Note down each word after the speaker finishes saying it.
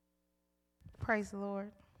Praise the Lord.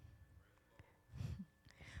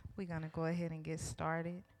 We're going to go ahead and get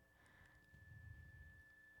started.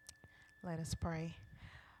 Let us pray.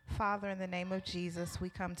 Father, in the name of Jesus, we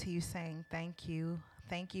come to you saying thank you.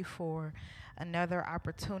 Thank you for another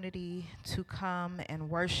opportunity to come and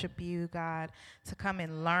worship you, God, to come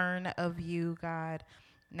and learn of you, God.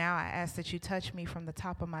 Now I ask that you touch me from the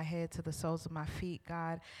top of my head to the soles of my feet,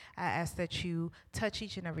 God. I ask that you touch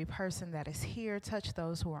each and every person that is here, touch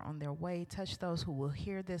those who are on their way, touch those who will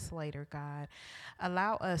hear this later, God.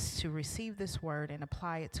 Allow us to receive this word and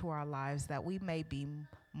apply it to our lives that we may be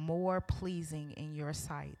more pleasing in your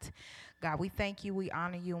sight. God, we thank you, we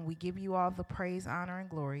honor you, and we give you all the praise, honor, and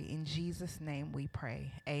glory. In Jesus' name we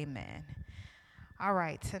pray. Amen. All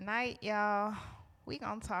right, tonight, y'all, we're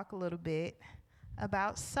going to talk a little bit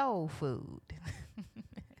about soul food.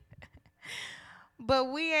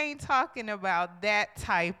 But we ain't talking about that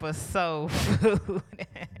type of soul food.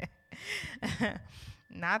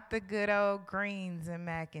 Not the good old greens and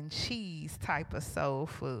mac and cheese type of soul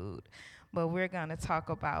food. But we're going to talk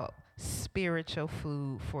about spiritual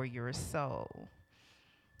food for your soul.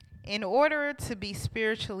 In order to be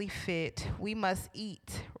spiritually fit, we must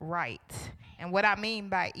eat right. And what I mean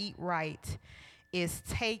by eat right is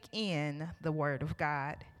take in the Word of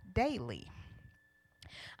God daily.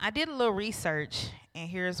 I did a little research, and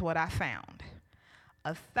here's what I found.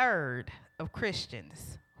 A third of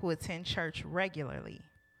Christians who attend church regularly,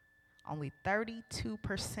 only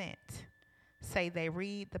 32% say they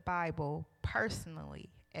read the Bible personally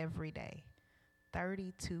every day.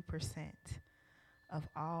 32% of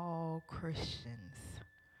all Christians.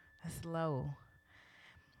 That's low.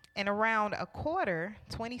 And around a quarter,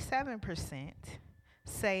 27%,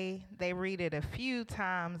 say they read it a few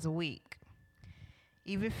times a week.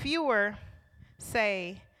 Even fewer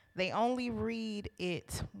say they only read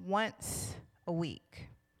it once a week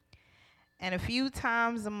and a few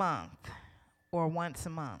times a month or once a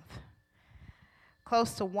month.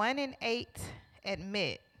 Close to 1 in 8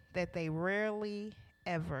 admit that they rarely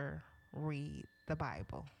ever read the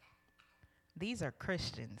Bible. These are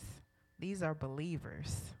Christians. These are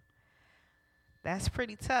believers. That's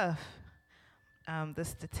pretty tough. The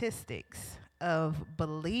statistics of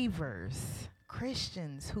believers,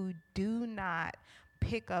 Christians who do not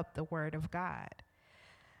pick up the Word of God.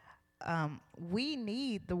 We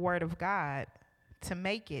need the Word of God to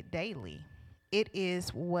make it daily. It is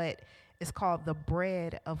what is called the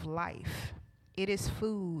bread of life. It is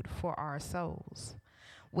food for our souls.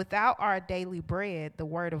 Without our daily bread, the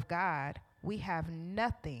Word of God, we have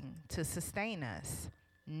nothing to sustain us,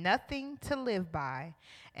 nothing to live by,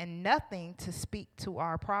 and nothing to speak to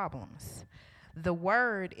our problems. The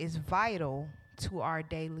Word is vital to our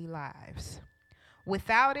daily lives.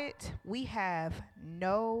 Without it, we have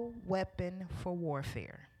no weapon for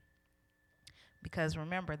warfare. Because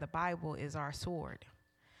remember, the Bible is our sword.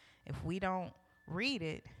 If we don't read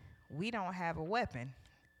it, we don't have a weapon.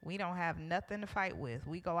 We don't have nothing to fight with.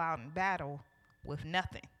 We go out and battle with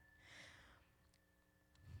nothing.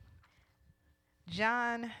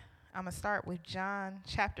 I'm going to start with John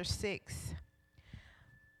chapter 6.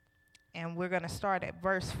 And we're going to start at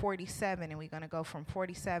verse 47, and we're going to go from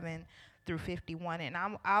 47 through 51. And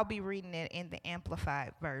I'll be reading it in the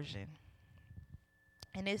Amplified version.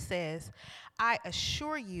 And it says, I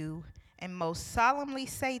assure you and most solemnly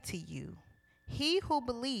say to you, he who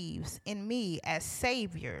believes in me as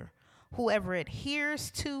Savior, whoever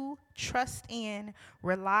adheres to, trusts in,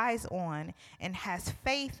 relies on, and has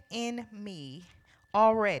faith in me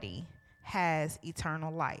already has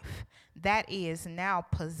eternal life. That is, now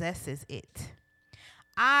possesses it.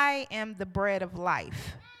 I am the bread of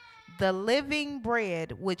life, the living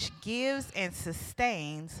bread which gives and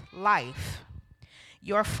sustains life.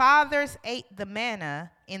 Your fathers ate the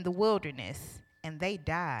manna in the wilderness, and they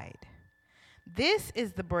died. This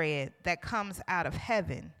is the bread that comes out of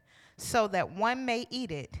heaven, so that one may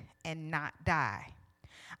eat it and not die.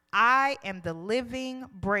 I am the living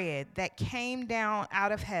bread that came down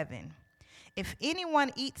out of heaven. If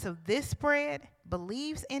anyone eats of this bread,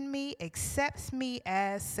 believes in me, accepts me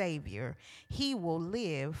as Savior, he will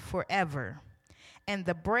live forever. And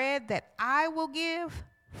the bread that I will give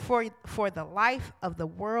for the life of the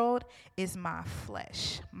world is my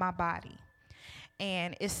flesh, my body.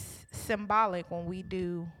 And it's symbolic when we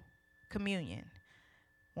do communion.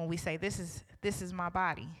 When we say, this is my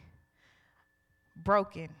body,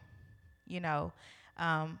 broken,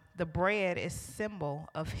 the bread is symbol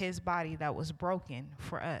of his body that was broken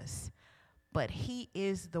for us. But he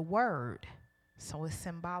is the Word, so it's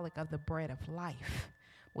symbolic of the bread of life.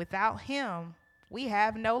 Without him, we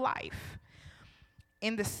have no life.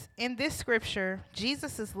 In this scripture,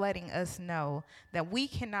 Jesus is letting us know that we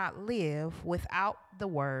cannot live without the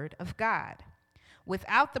word of God.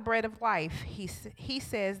 Without the bread of life, he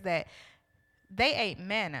says that they ate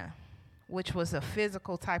manna, which was a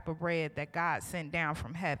physical type of bread that God sent down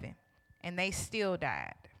from heaven, and they still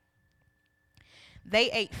died. They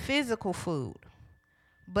ate physical food,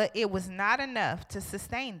 but it was not enough to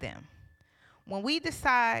sustain them. When we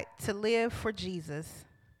decide to live for Jesus,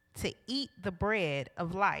 to eat the bread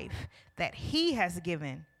of life that he has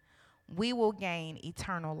given, we will gain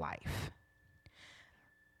eternal life.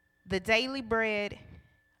 The daily bread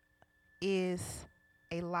is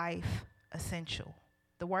a life essential.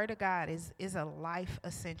 The word of God is a life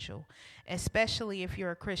essential, especially if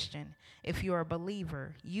you're a Christian. If you're a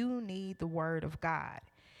believer, you need the word of God.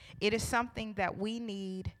 It is something that we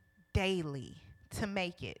need daily to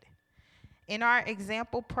make it. In our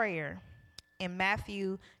example prayer, in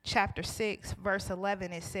Matthew chapter 6, verse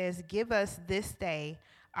 11, it says, "Give us this day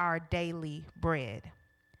our daily bread."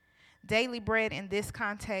 Daily bread in this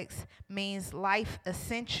context means life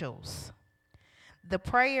essentials. The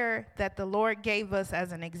prayer that the Lord gave us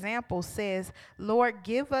as an example says, "Lord,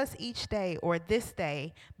 give us each day or this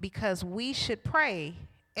day," because we should pray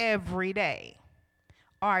every day.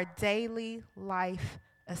 Our daily life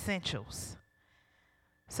essentials.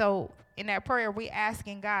 So in that prayer, we're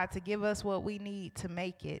asking God to give us what we need to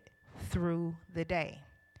make it through the day.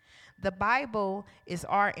 The Bible is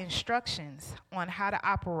our instructions on how to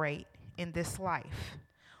operate in this life.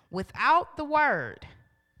 Without the word,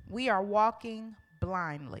 we are walking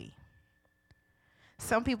blindly.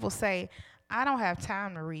 Some people say, "I don't have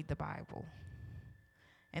time to read the Bible."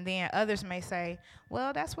 And then others may say,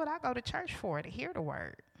 "Well, that's what I go to church for, to hear the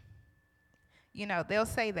word." You know, they'll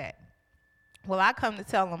say that. Well, I come to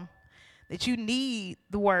tell them that you need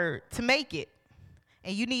the word to make it.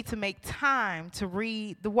 And you need to make time to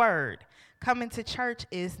read the word. Coming to church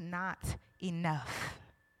is not enough.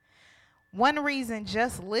 One reason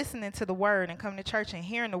just listening to the word and coming to church and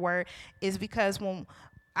hearing the word is because when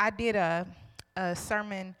I did a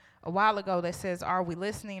sermon a while ago that says, "Are we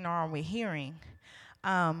listening or are we hearing?"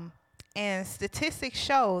 And statistics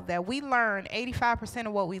show that we learn 85%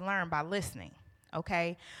 of what we learn by listening,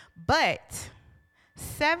 okay? But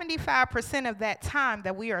 75% of that time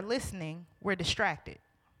that we are listening, we're distracted.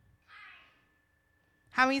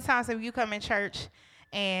 How many times have you come in church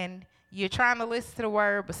and you're trying to listen to the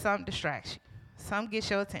word, but some distracts you? Some gets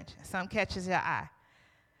your attention. Some catches your eye.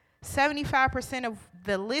 75% of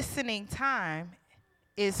the listening time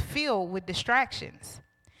is filled with distractions.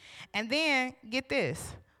 And then, get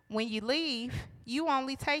this, when you leave, you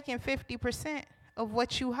only taking 50% of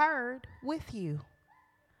what you heard with you.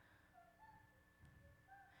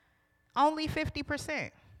 Only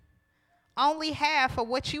 50%. Only half of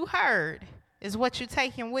what you heard is what you're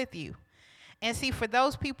taking with you. And see, for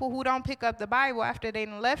those people who don't pick up the Bible after they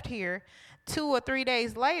left here, 2 or 3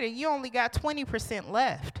 days later, you only got 20%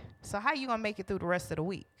 left. So how you going to make it through the rest of the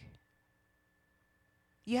week?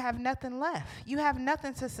 You have nothing left. You have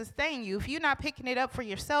nothing to sustain you. If you're not picking it up for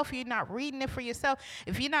yourself, you're not reading it for yourself,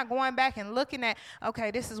 if you're not going back and looking at,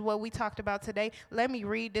 okay, this is what we talked about today, let me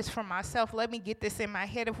read this for myself, let me get this in my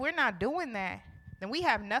head. If we're not doing that, then we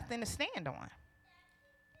have nothing to stand on.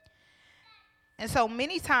 And so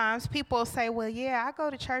many times people say, well, yeah, I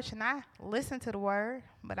go to church and I listen to the word,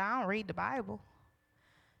 but I don't read the Bible.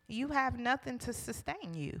 You have nothing to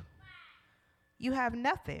sustain you. You have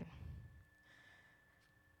nothing.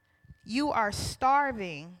 You are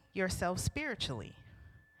starving yourself spiritually.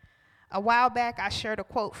 A while back, I shared a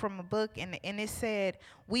quote from a book, and it said,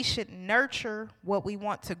 we should nurture what we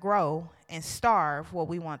want to grow and starve what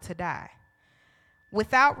we want to die.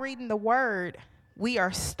 Without reading the word, we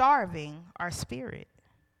are starving our spirit,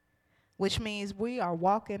 which means we are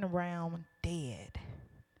walking around dead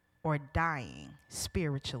or dying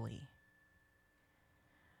spiritually.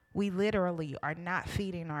 We literally are not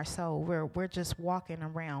feeding our soul. We're just walking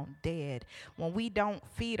around dead. When we don't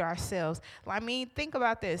feed ourselves, I mean, think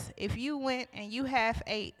about this. If you went and you half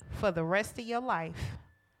ate for the rest of your life,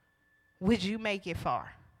 would you make it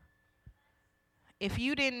far? If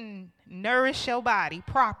you didn't nourish your body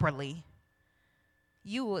properly,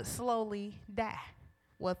 you would slowly die.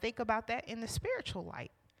 Well, think about that in the spiritual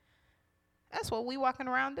light. That's what we walking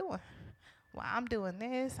around doing. Well, I'm doing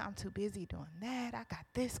this. I'm too busy doing that. I got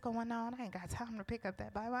this going on. I ain't got time to pick up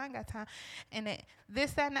that Bible. I ain't got time. And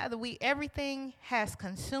this, that, and the other. Everything has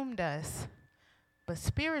consumed us. But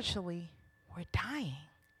spiritually, we're dying.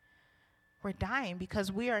 We're dying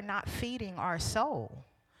because we are not feeding our soul.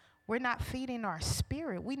 We're not feeding our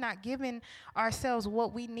spirit. We're not giving ourselves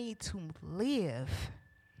what we need to live.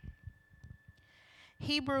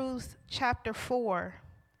 Hebrews chapter 4,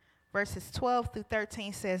 verses 12 through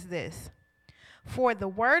 13 says this: For the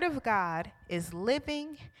word of God is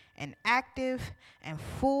living and active and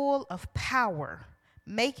full of power,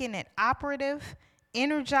 making it operative,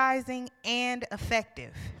 energizing, and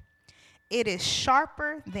effective. It is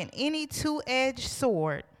sharper than any two-edged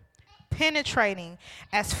sword, penetrating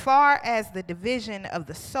as far as the division of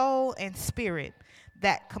the soul and spirit,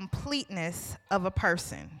 that completeness of a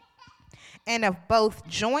person, and of both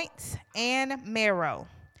joints and marrow,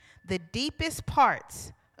 the deepest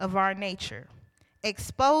parts of our nature,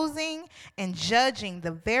 exposing and judging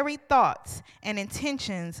the very thoughts and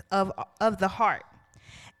intentions of the heart.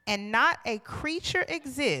 And not a creature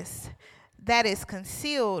exists that is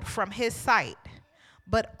concealed from his sight,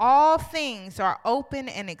 but all things are open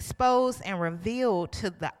and exposed and revealed to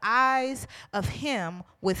the eyes of him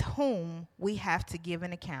with whom we have to give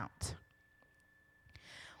an account.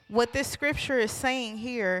 What this scripture is saying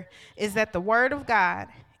here is that the word of God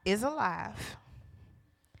is alive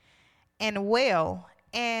and well,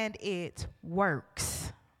 and it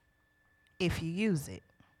works if you use it.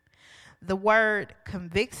 The word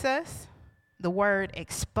convicts us. The word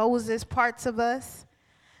exposes parts of us.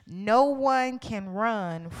 No one can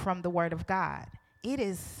run from the word of God. It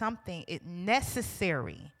is something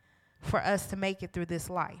necessary for us to make it through this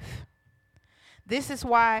life. This is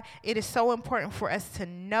why it is so important for us to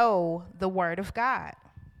know the word of God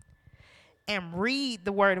and read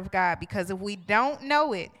the word of God, because if we don't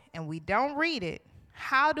know it and we don't read it,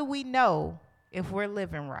 how do we know if we're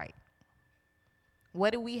living right?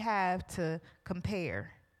 What do we have to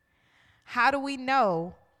compare? How do we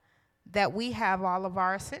know that we have all of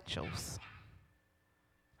our essentials?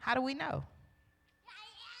 How do we know?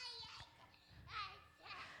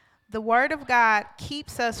 The word of God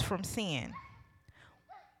keeps us from sin.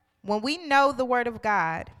 When we know the word of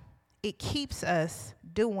God, it keeps us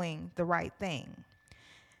doing the right thing.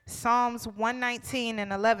 Psalms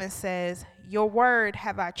 119:11 says, Your word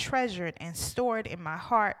have I treasured and stored in my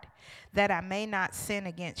heart, that I may not sin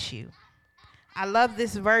against you. I love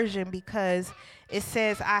this version because it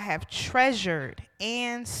says, I have treasured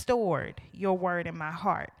and stored your word in my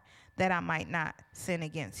heart, that I might not sin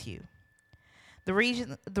against you. The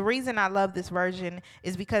reason I love this version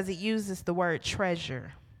is because it uses the word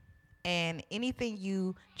treasure. And anything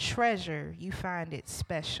you treasure, you find it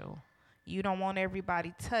special. You don't want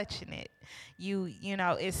everybody touching it. You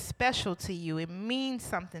know, it's special to you. It means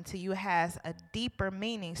something to you. It has a deeper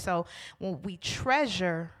meaning. So when we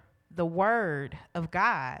treasure the word of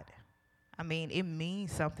God, I mean, it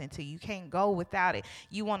means something to you. You can't go without it.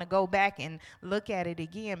 You want to go back and look at it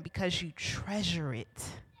again because you treasure it.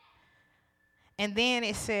 And then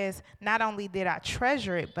it says, not only did I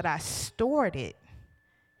treasure it, but I stored it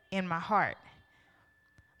in my heart.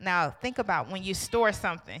 Now, think about when you store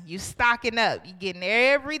something. You stocking up. You're getting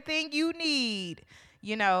everything you need.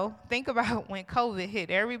 You know, think about when COVID hit.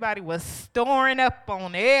 Everybody was storing up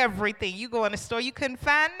on everything. You go in the store, you couldn't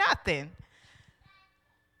find nothing.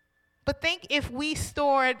 But think if we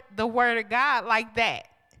stored the word of God like that.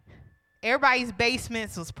 Everybody's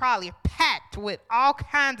basements was probably packed with all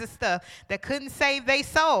kinds of stuff that couldn't save their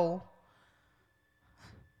soul.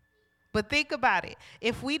 But think about it.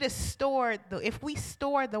 If we store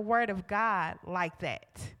the word of God like that,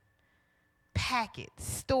 pack it,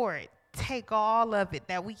 store it, take all of it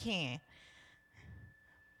that we can.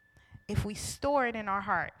 If we store it in our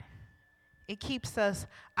heart, it keeps us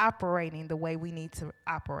operating the way we need to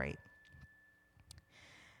operate.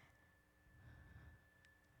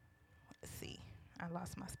 Let's see. I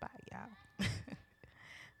lost my spot, y'all.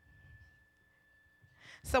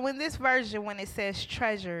 So in this version, when it says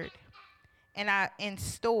treasured and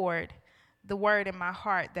stored the word in my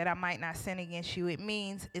heart, that I might not sin against you, it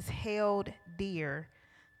means it's held dear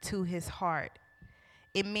to his heart.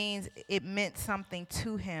 It means it meant something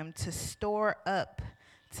to him to store up,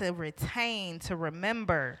 to retain, to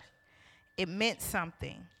remember. It meant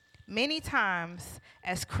something. Many times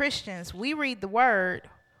as Christians, we read the word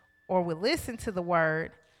or we listen to the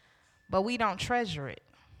word, but we don't treasure it.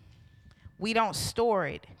 We don't store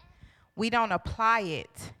it. We don't apply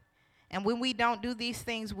it. And when we don't do these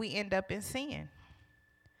things, we end up in sin.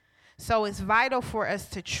 So it's vital for us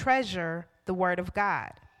to treasure the word of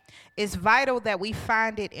God. It's vital that we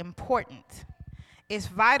find it important. It's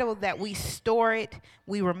vital that we store it,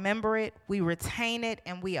 we remember it, we retain it,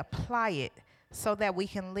 and we apply it so that we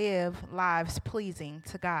can live lives pleasing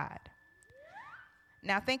to God.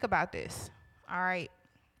 Now think about this, all right?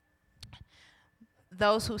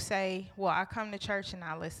 Those who say, well, I come to church and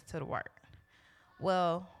I listen to the word.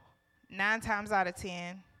 Well, 9 times out of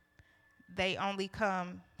 10, they only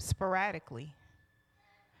come sporadically.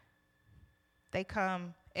 They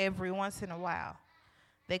come every once in a while.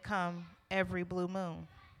 They come every blue moon.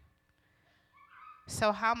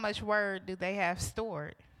 So how much word do they have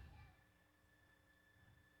stored?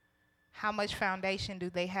 How much foundation do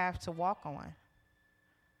they have to walk on?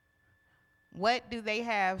 What do they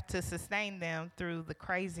have to sustain them through the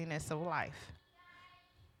craziness of life?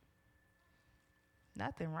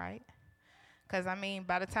 Nothing, right? Because, I mean,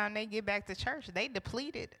 by the time they get back to church, they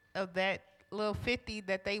depleted of that little 50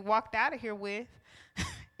 that they walked out of here with.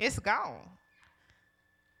 It's gone.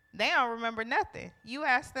 They don't remember nothing. You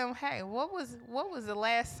ask them, hey, what was the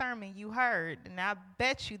last sermon you heard? And I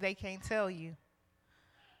bet you they can't tell you.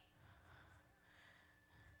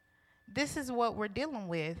 This is what we're dealing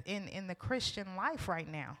with in the Christian life right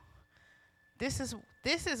now. This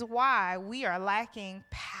is why we are lacking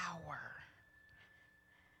power.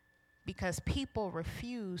 Because people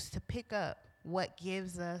refuse to pick up what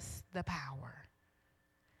gives us the power.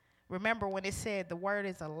 Remember when it said the word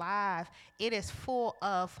is alive, it is full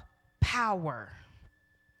of power.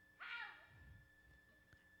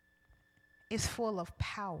 It's full of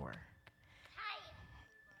power.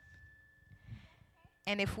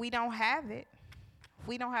 And if we don't have it, if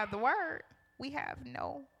we don't have the word, we have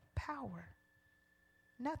no power.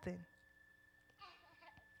 Nothing.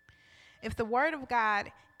 If the word of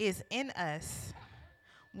God is in us,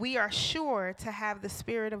 we are sure to have the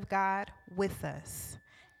Spirit of God with us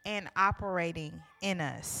and operating in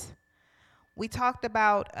us. We talked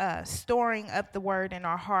about storing up the word in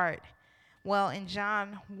our heart. Well, in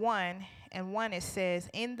John 1:1, it says,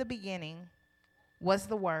 in the beginning was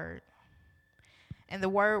the Word, and the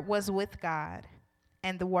Word was with God,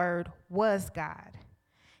 and the Word was God.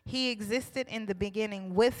 He existed in the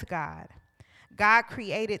beginning with God. God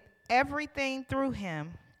created everything through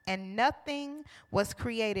him, and nothing was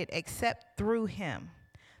created except through him.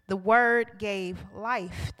 The Word gave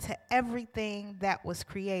life to everything that was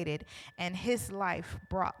created, and his life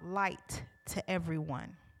brought light to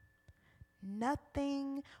everyone.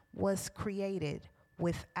 Nothing was created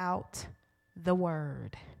without the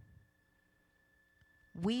Word.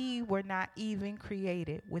 We were not even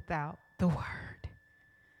created without the Word.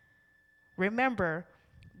 Remember,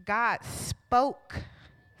 God spoke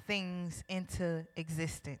things into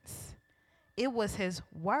existence. It was his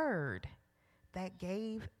word that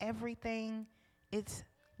gave everything its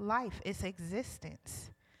life, its existence.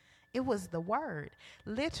 It was the word.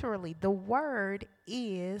 Literally, the word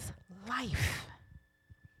is life.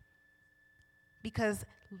 Because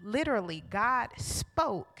literally, God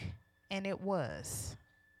spoke and it was.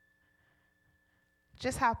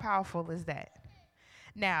 Just how powerful is that?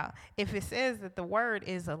 Now, if it says that the word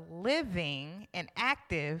is a living and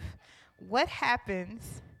active, what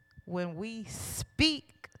happens when we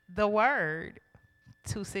speak the word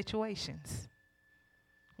to situations?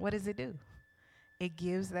 What does it do? It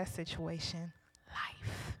gives that situation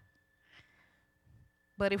life.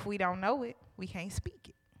 But if we don't know it, we can't speak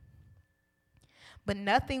it. But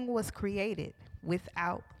nothing was created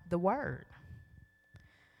without the word.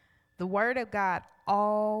 The word of God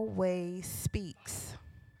always speaks.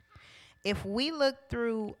 If we look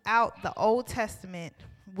throughout the Old Testament,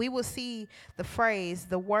 we will see the phrase,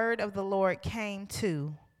 the word of the Lord came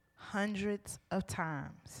to, hundreds of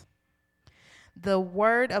times. The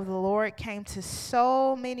word of the Lord came to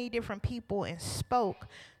so many different people and spoke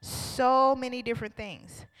so many different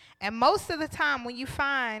things. And most of the time when you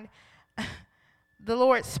find the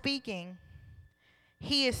Lord speaking,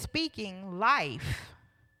 he is speaking life.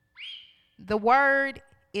 The word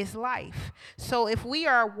is life. So if we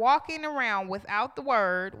are walking around without the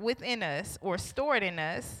word within us or stored in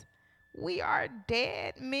us, we are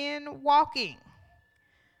dead men walking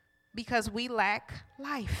because we lack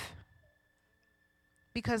life.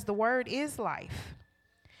 Because the word is life.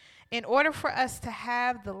 In order for us to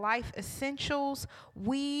have the life essentials,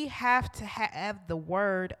 we have to have the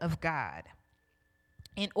word of God.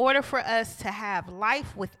 In order for us to have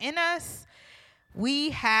life within us, we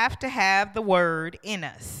have to have the word in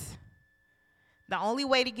us. The only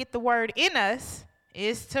way to get the word in us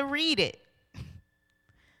is to read it.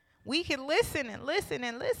 We can listen and listen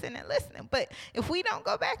and listen and listen, but if we don't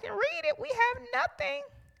go back and read it, we have nothing.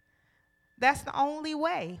 That's the only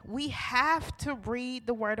way. We have to read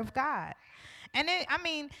the word of God. And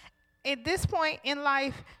at this point in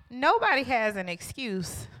life, nobody has an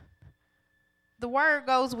excuse. The word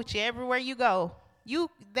goes with you everywhere you go.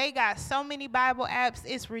 They got so many Bible apps,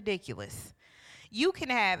 it's ridiculous. You can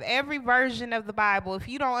have every version of the Bible. If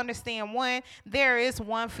you don't understand one, there is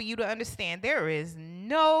one for you to understand. There is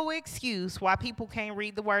no excuse why people can't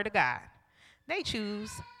read the word of God. They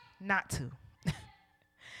choose not to.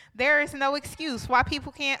 There is no excuse why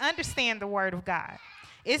people can't understand the word of God.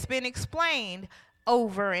 It's been explained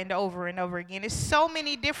over and over and over again. There's so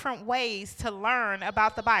many different ways to learn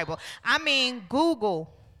about the Bible. I mean,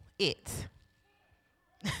 Google it.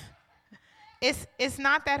 It's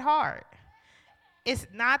not that hard. It's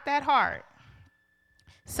not that hard.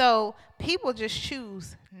 So people just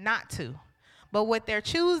choose not to. But what they're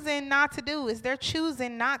choosing not to do is they're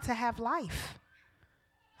choosing not to have life.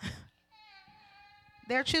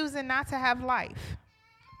 They're choosing not to have life.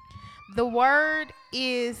 The word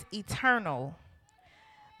is eternal.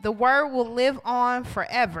 The word will live on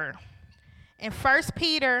forever. In 1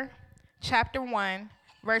 Peter chapter 1,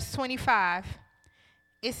 verse 25,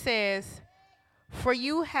 it says, "For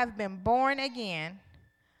you have been born again,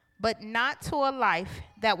 but not to a life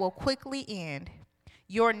that will quickly end.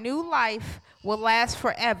 Your new life will last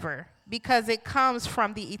forever because it comes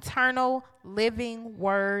from the eternal living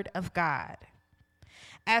word of God."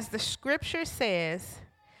 As the scripture says,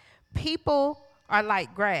 people are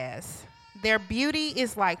like grass. Their beauty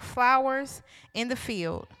is like flowers in the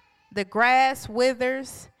field. The grass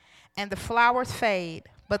withers and the flowers fade,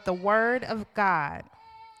 but the word of God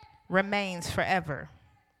remains forever.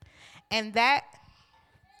 And that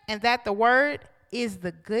the word is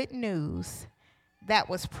the good news that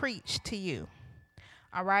was preached to you.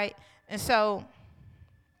 All right? And so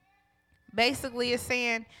basically it's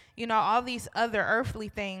saying, all these other earthly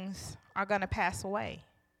things are going to pass away.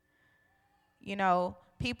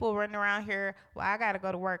 People running around here, well, I got to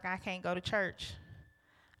go to work. I can't go to church.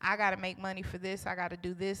 I got to make money for this. I got to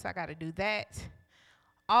do this. I got to do that.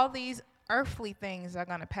 All these earthly things are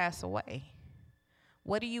going to pass away.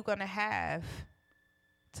 What are you going to have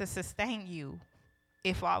to sustain you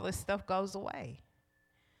if all this stuff goes away?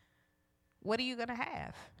 What are you going to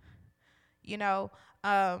have?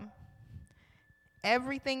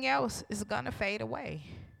 Everything else is going to fade away.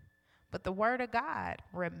 But the word of God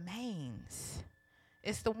remains.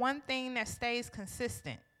 It's the one thing that stays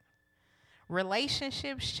consistent.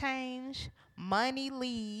 Relationships change. Money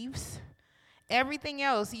leaves. Everything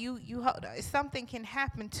else, something can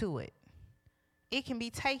happen to it. It can be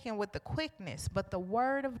taken with the quickness, but the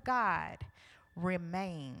word of God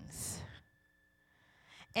remains.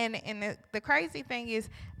 And the crazy thing is,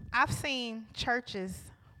 I've seen churches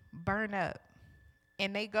burn up,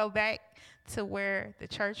 and they go back to where the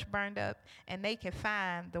church burned up, and they can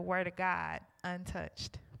find the word of God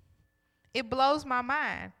untouched. It blows my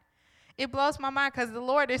mind. It blows my mind because the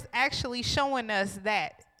Lord is actually showing us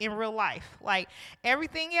that in real life. Like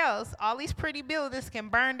everything else, all these pretty buildings can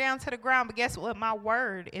burn down to the ground, but guess what? My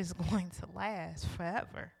word is going to last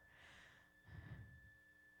forever.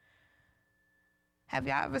 Have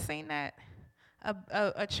y'all ever seen that?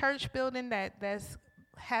 A church building that's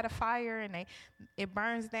had a fire and it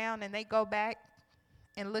burns down, and they go back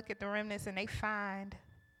and look at the remnants and they find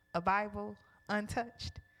a Bible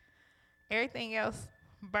untouched. Everything else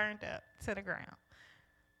burned up to the ground,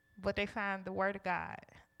 but they find the word of God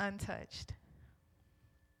untouched.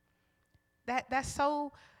 That's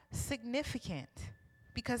so significant,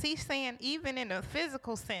 because he's saying, even in a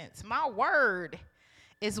physical sense, my word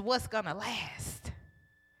is what's going to last.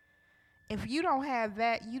 If you don't have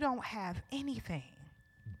that, you don't have anything.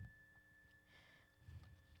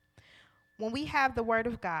 When we have the word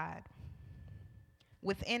of God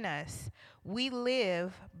within us, we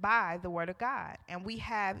live by the word of God, and we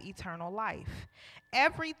have eternal life.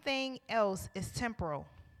 Everything else is temporal.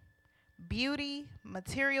 Beauty,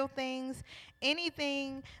 material things,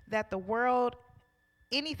 anything that the world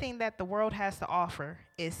has to offer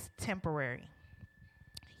is temporary.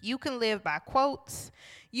 You can live by quotes.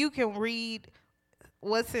 You can read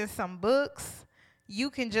what's in some books. You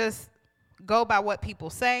can just go by what people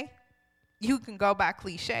say. You can go by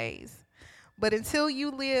cliches. But until you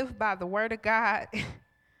live by the word of God,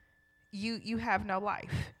 you have no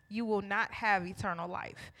life. You will not have eternal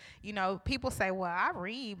life. People say, well, I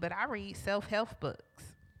read, but I read self-help books.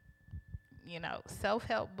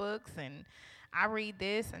 Self-help books, and I read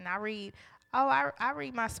this, and I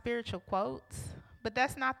read my spiritual quotes, but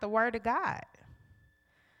that's not the word of God.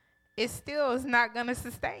 It still is not going to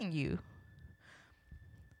sustain you.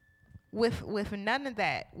 With none of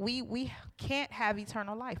that, we can't have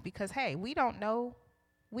eternal life, because we don't know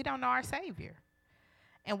our Savior,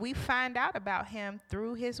 and we find out about him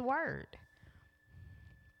through his word.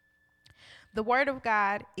 The word of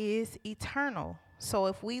God is eternal, so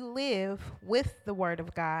if we live with the word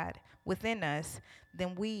of God within us,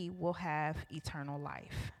 then we will have eternal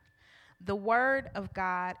life. The word of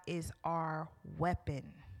God is our weapon,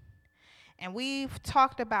 and we've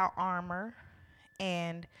talked about armor,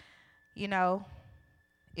 and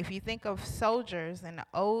If you think of soldiers in the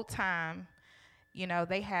old time, you know,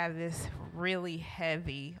 they have this really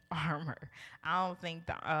heavy armor. I don't think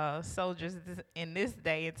the soldiers in this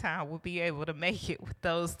day and time would be able to make it with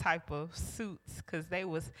those type of suits because they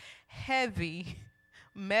was heavy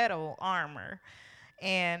metal armor.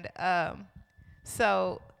 And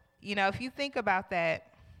so, you know, if you think about that,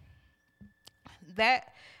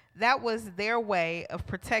 that was their way of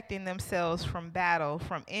protecting themselves from battle,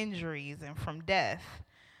 from injuries, and from death.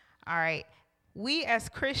 All right. We as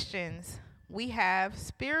Christians, we have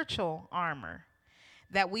spiritual armor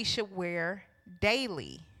that we should wear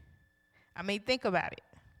daily. I mean, think about it.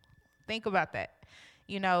 Think about that.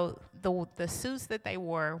 You know, the suits that they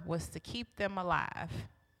wore was to keep them alive,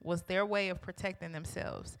 was their way of protecting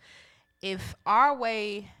themselves. If our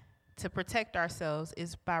way to protect ourselves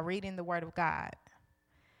is by reading the Word of God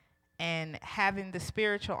and having the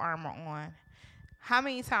spiritual armor on, how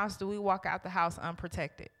many times do we walk out the house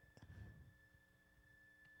unprotected?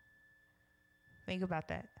 Think about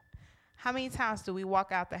that. How many times do we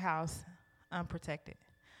walk out the house unprotected?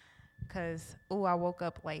 Because, I woke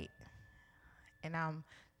up late, and I'm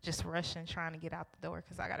just rushing trying to get out the door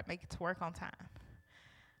because I got to make it to work on time.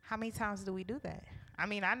 How many times do we do that? I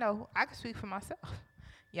mean, I know I can speak for myself.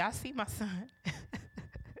 Y'all see my son.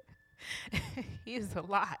 He is a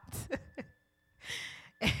lot.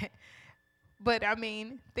 But, I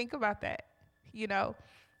mean, think about that, you know.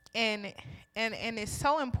 And it's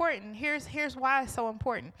so important. Here's why it's so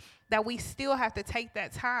important that we still have to take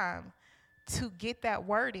that time to get that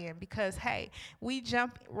word in, because hey, we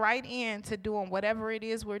jump right into doing whatever it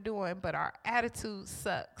is we're doing, but our attitude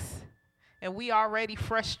sucks, and we already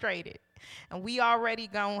frustrated, and we already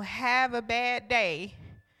gonna have a bad day.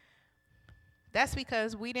 That's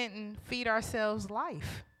because we didn't feed ourselves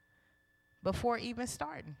life before even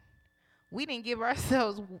starting. We didn't give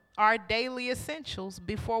ourselves our daily essentials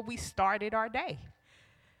before we started our day.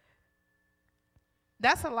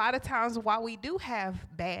 That's a lot of times why we do have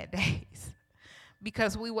bad days.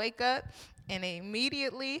 Because we wake up and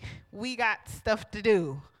immediately we got stuff to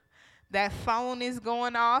do. That phone is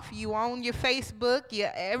going off. You on your Facebook.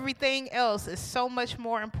 Everything else is so much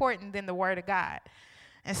more important than the Word of God.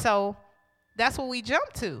 And so that's what we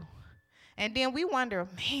jump to. And then we wonder,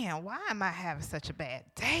 man, why am I having such a bad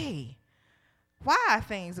day? Why are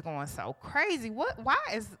things going so crazy? Why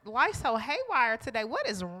is life so haywire today? What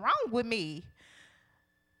is wrong with me?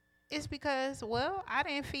 It's because, well, I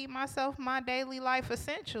didn't feed myself my daily life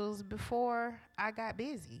essentials before I got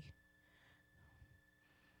busy.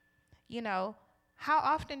 You know, how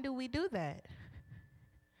often do we do that?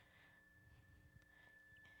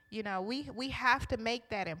 You know, we have to make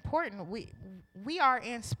that important. We are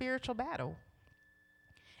in spiritual battle.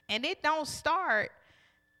 And it don't start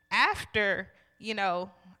after, you know,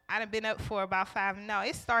 I done been up for about 5. No,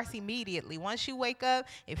 it starts immediately. Once you wake up,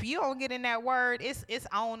 if you don't get in that word, it's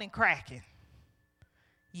on and cracking.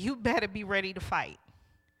 You better be ready to fight.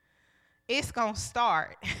 It's going to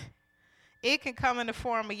start. It can come in the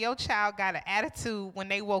form of your child got an attitude when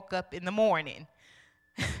they woke up in the morning.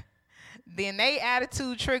 Then their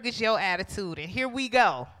attitude triggers your attitude, and here we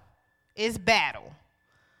go. It's battle.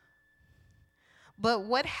 But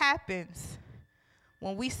what happens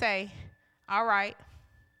when we say, all right,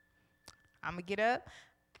 I'm going to get up.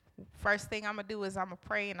 First thing I'm going to do is I'm going to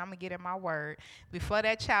pray and I'm going to get in my word. Before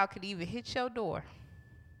that child could even hit your door,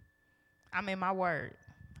 I'm in my word.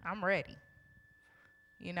 I'm ready.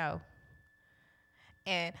 You know.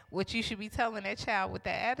 And what you should be telling that child with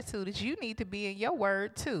that attitude is you need to be in your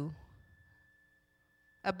word too.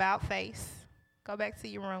 About face. Go back to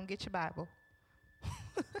your room, get your Bible.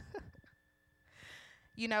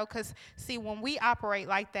 You know, because, see, when we operate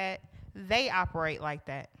like that, they operate like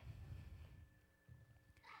that.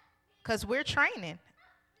 Because we're training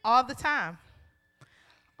all the time.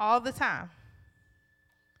 All the time.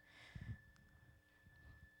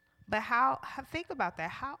 But think about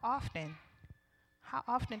that. How often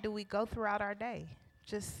do we go throughout our day?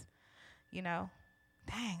 Just, you know,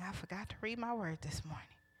 dang, I forgot to read my word this morning.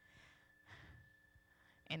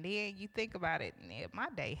 And then you think about it, and my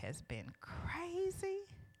day has been crazy.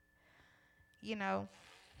 You know,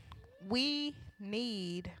 we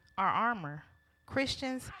need our armor.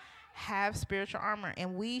 Christians have spiritual armor,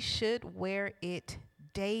 and we should wear it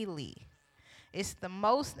daily. It's the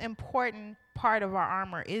most important part of our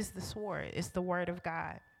armor is the sword. It's the word of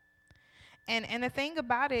God. And the thing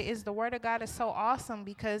about it is the word of God is so awesome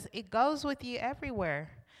because it goes with you everywhere.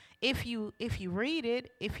 If you read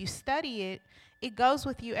it, if you study it, it goes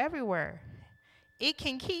with you everywhere. It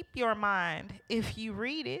can keep your mind if you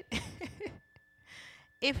read it.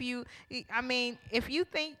 If you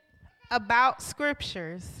think about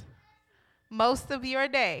scriptures most of your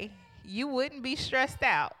day, you wouldn't be stressed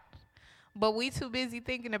out. But we too busy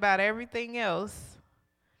thinking about everything else,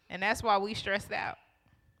 and that's why we stressed out.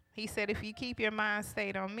 He said, if you keep your mind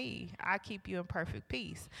stayed on me, I keep you in perfect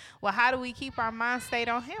peace. Well, how do we keep our mind stayed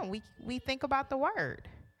on him? We think about the word.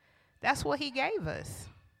 That's what he gave us.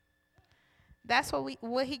 That's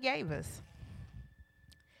what he gave us.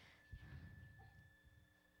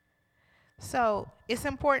 So it's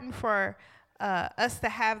important for us to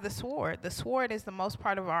have the sword. The sword is the most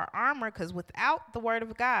part of our armor, because without the word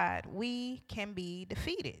of God, we can be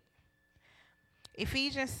defeated.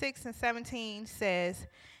 Ephesians 6:17 says,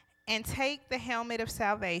 and take the helmet of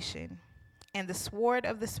salvation and the sword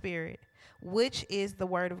of the Spirit, which is the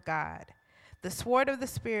word of God. The sword of the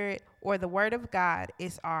Spirit, or the word of God,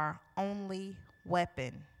 is our only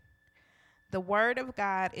weapon. The word of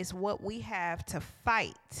God is what we have to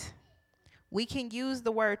fight. We can use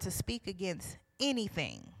the word to speak against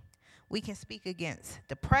anything. We can speak against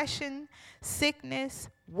depression, sickness,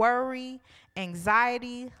 worry,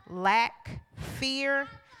 anxiety, lack, fear,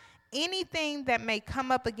 anything that may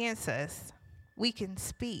come up against us. We can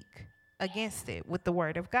speak against it with the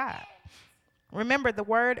word of God. Remember, the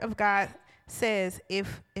word of God says,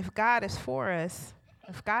 if God is for us,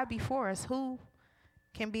 if God be for us, who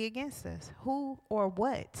can be against us? Who or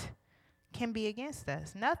what can be against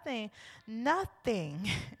us? Nothing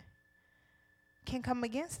can come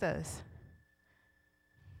against us.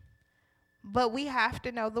 But we have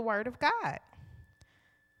to know the word of God.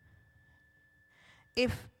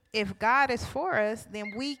 If God is for us,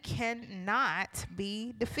 then we cannot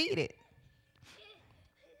be defeated.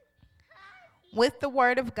 With the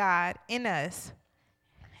word of God in us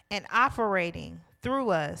and operating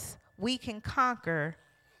through us, we can conquer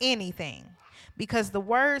anything. Because the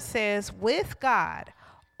word says, with God,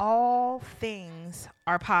 all things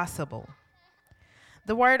are possible.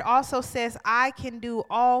 The word also says, I can do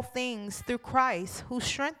all things through Christ who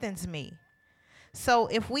strengthens me. So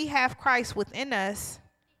if we have Christ within us,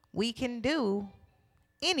 we can do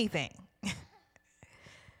anything.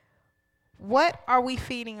 What are we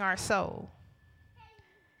feeding our soul?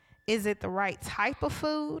 Is it the right type of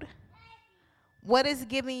food? What is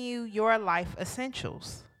giving you your life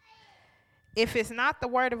essentials? If it's not the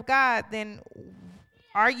word of God, then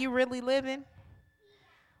are you really living?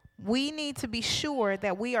 We need to be sure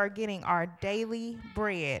that we are getting our daily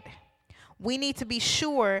bread. We need to be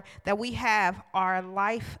sure that we have our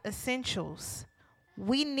life essentials.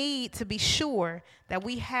 We need to be sure that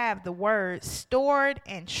we have the word stored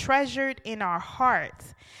and treasured in our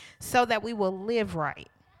hearts so that we will live right.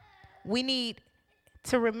 We need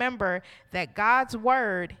to remember that God's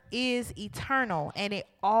word is eternal and it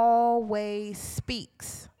always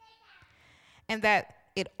speaks, and that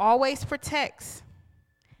it always protects,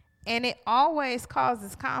 and it always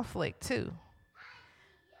causes conflict too.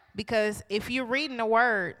 Because if you're reading the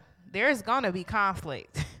word, there's going to be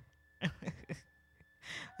conflict.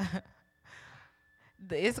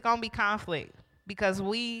 It's going to be conflict because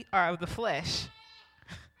we are of the flesh.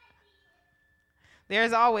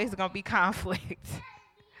 There's always going to be conflict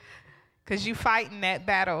because you fighting that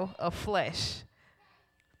battle of flesh.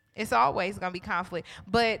 It's always going to be conflict.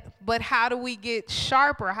 But how do we get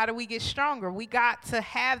sharper? How do we get stronger? We got to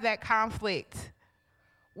have that conflict.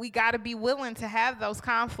 We got to be willing to have those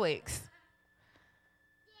conflicts.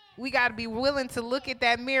 We got to be willing to look at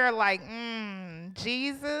that mirror like,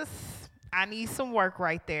 Jesus, I need some work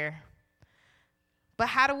right there. But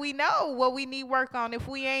how do we know what we need work on if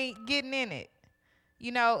we ain't getting in it?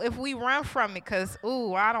 You know, if we run from it because,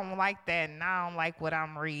 I don't like that, and I don't like what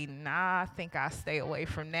I'm reading. I think I'll stay away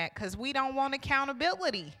from that because we don't want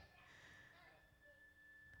accountability.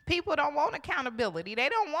 People don't want accountability. They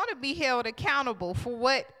don't want to be held accountable for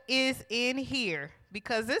what is in here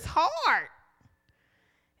because it's hard.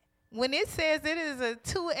 When it says it is a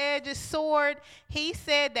two-edged sword, he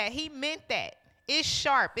said that he meant that. It's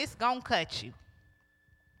sharp. It's going to cut you.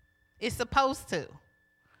 It's supposed to.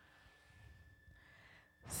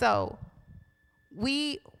 So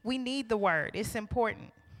we need the word. It's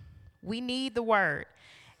important. We need the word.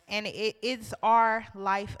 And it's our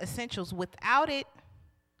life essentials. Without it,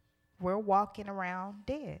 we're walking around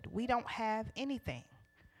dead. We don't have anything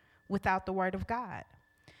without the word of God.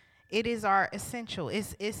 It is our essential.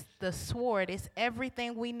 It's the sword. It's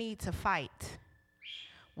everything we need to fight.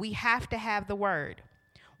 We have to have the word.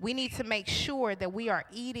 We need to make sure that we are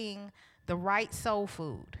eating the right soul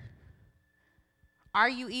food. Are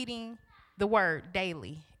you eating the word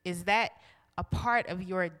daily? Is that a part of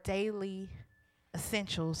your daily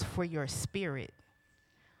essentials for your spirit?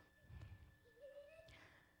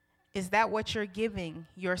 Is that what you're giving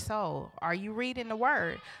your soul? Are you reading the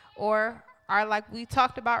word? Or are, like we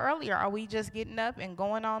talked about earlier, are we just getting up and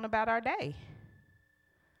going on about our day?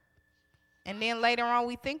 And then later on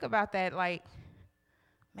we think about that like,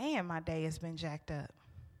 man, my day has been jacked up.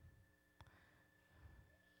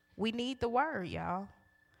 We need the word, y'all.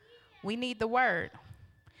 We need the word.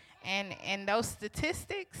 And those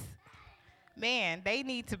statistics, man, they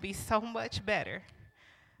need to be so much better.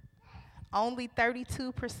 Only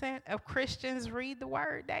 32% of Christians read the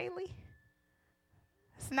word daily.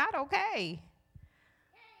 It's not okay.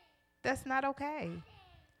 That's not okay.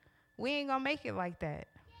 We ain't gonna make it like that.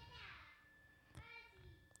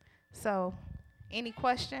 So, any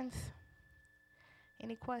questions?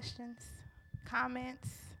 Any questions? Comments?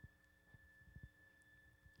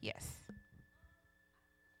 Yes.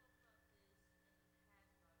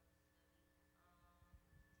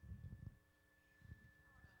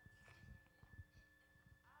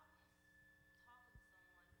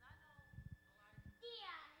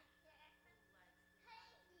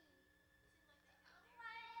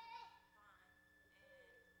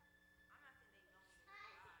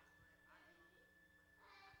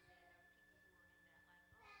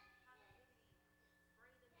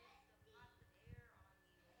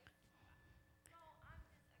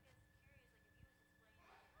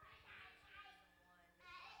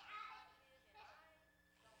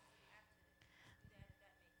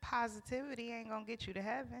 Positivity ain't gonna get you to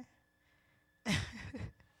heaven.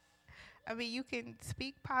 I mean, you can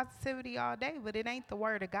speak positivity all day, but it ain't the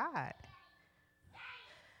word of God.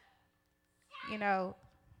 You know,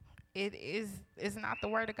 it's not the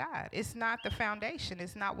word of God. It's not the foundation.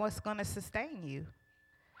 It's not what's gonna sustain you.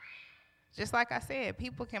 Just like I said,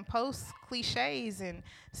 people can post cliches and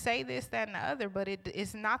say this, that, and the other, but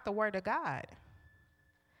it's not the word of God.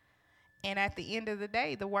 And at the end of the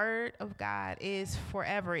day, the word of God is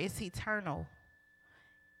forever. It's eternal.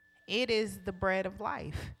 It is the bread of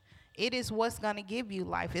life. It is what's going to give you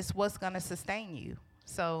life. It's what's going to sustain you.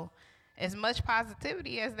 So as much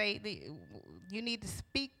positivity as you need to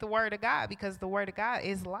speak the word of God, because the word of God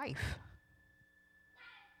is life.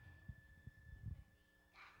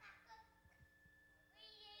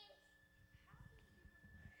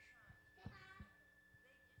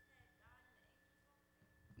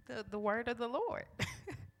 The word of the Lord.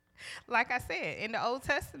 Like I said, in the Old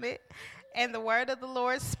Testament, and the word of the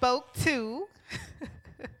Lord spoke to,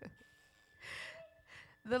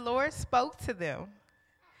 the Lord spoke to them.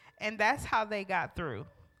 And that's how they got through.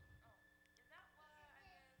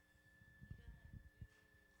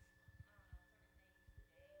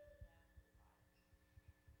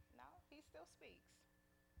 No, he still speaks.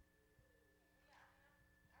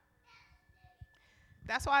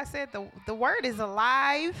 That's why I said the word is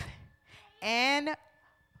alive and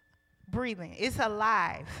breathing. It's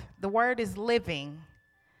alive. The word is living.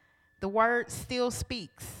 The word still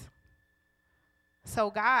speaks. So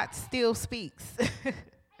God still speaks.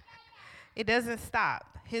 It doesn't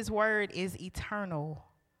stop. His word is eternal.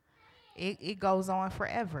 It goes on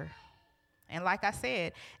forever. And like I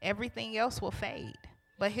said, everything else will fade,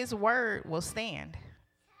 but his word will stand.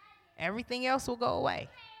 Everything else will go away,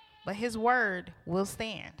 but his word will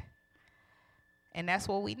stand. And that's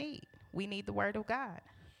what we need. We need the word of God.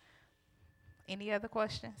 Any other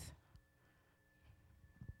questions?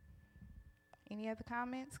 Any other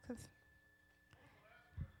comments?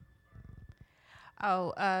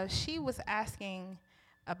 She was asking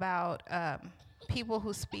about people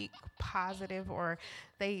who speak positive, or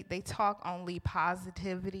they talk only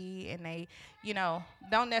positivity, and they,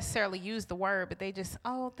 don't necessarily use the word, but they just,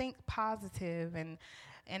 think positive.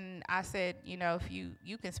 And I said, if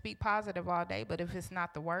you can speak positive all day, but if it's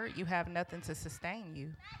not the word, you have nothing to sustain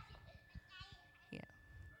you. Yeah.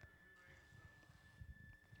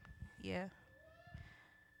 Yeah.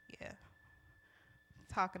 Yeah.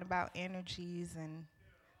 Talking about energies and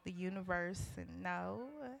the universe, and no.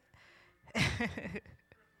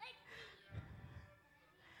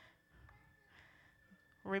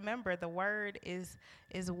 Remember, the word is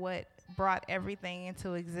what brought everything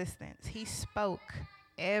into existence. He spoke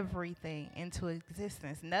everything into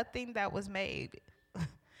existence. Nothing that was made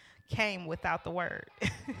came without the word.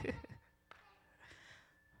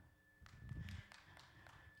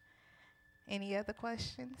 Any other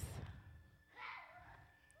questions?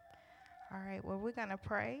 All right, well, we're going to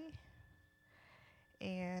pray.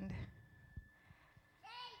 And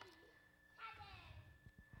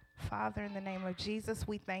Father, in the name of Jesus,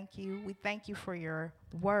 we thank you. We thank you for your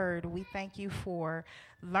word. We thank you for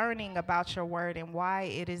learning about your word and why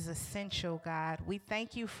it is essential, God. We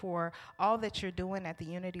thank you for all that you're doing at the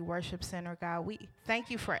Unity Worship Center, God. We thank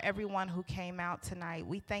you for everyone who came out tonight.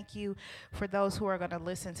 We thank you for those who are going to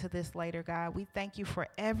listen to this later, God. We thank you for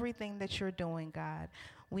everything that you're doing, God.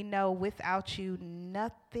 We know without you,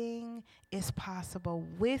 nothing is possible.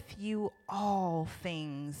 With you, all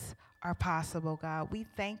things are possible, God. We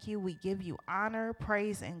thank you. We give you honor,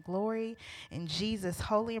 praise, and glory. In Jesus'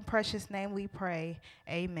 holy and precious name we pray.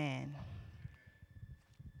 Amen.